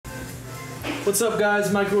What's up,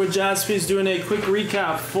 guys? Michael with Jaspy's doing a quick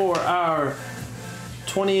recap for our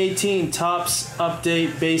 2018 Topps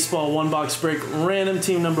Update Baseball one box break random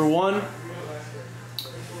team number 1.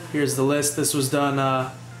 Here's the list. This was done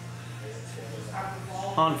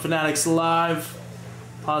on Fanatics Live.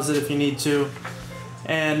 Pause it if you need to.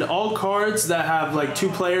 And all cards that have like 2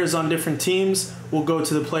 players on different teams will go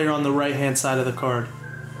to the player on the right hand side of the card.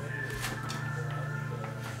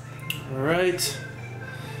 Alright.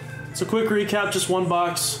 So quick recap, just one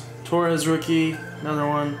box. Torres rookie, another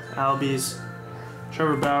one, Albies.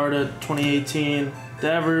 Trevor Bauer to 2018.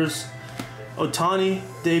 Devers. Ohtani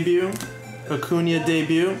debut. Acuna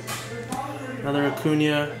debut. Another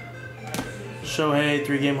Acuna. Shohei,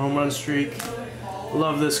 3-game home run streak.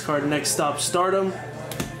 Love this card. Next stop, Stardom.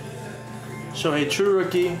 Shohei true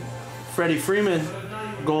rookie. Freddie Freeman,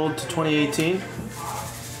 gold to 2018.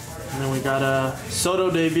 And then we got a Soto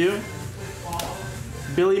debut.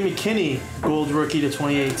 Billy McKinney, gold rookie to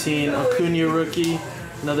 2018. Acuna rookie.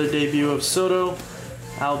 Another debut of Soto.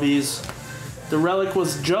 Albies. The relic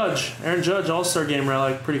was Judge. Aaron Judge, All-Star Game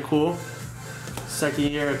relic. Pretty cool. Second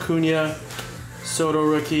year, Acuna. Soto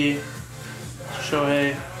rookie.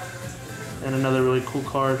 Shohei. And another really cool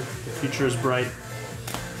card. The future is bright.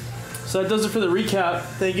 So that does it for the recap.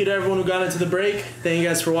 Thank you to everyone who got into the break. Thank you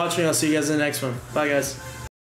guys for watching. I'll see you guys in the next one. Bye, guys.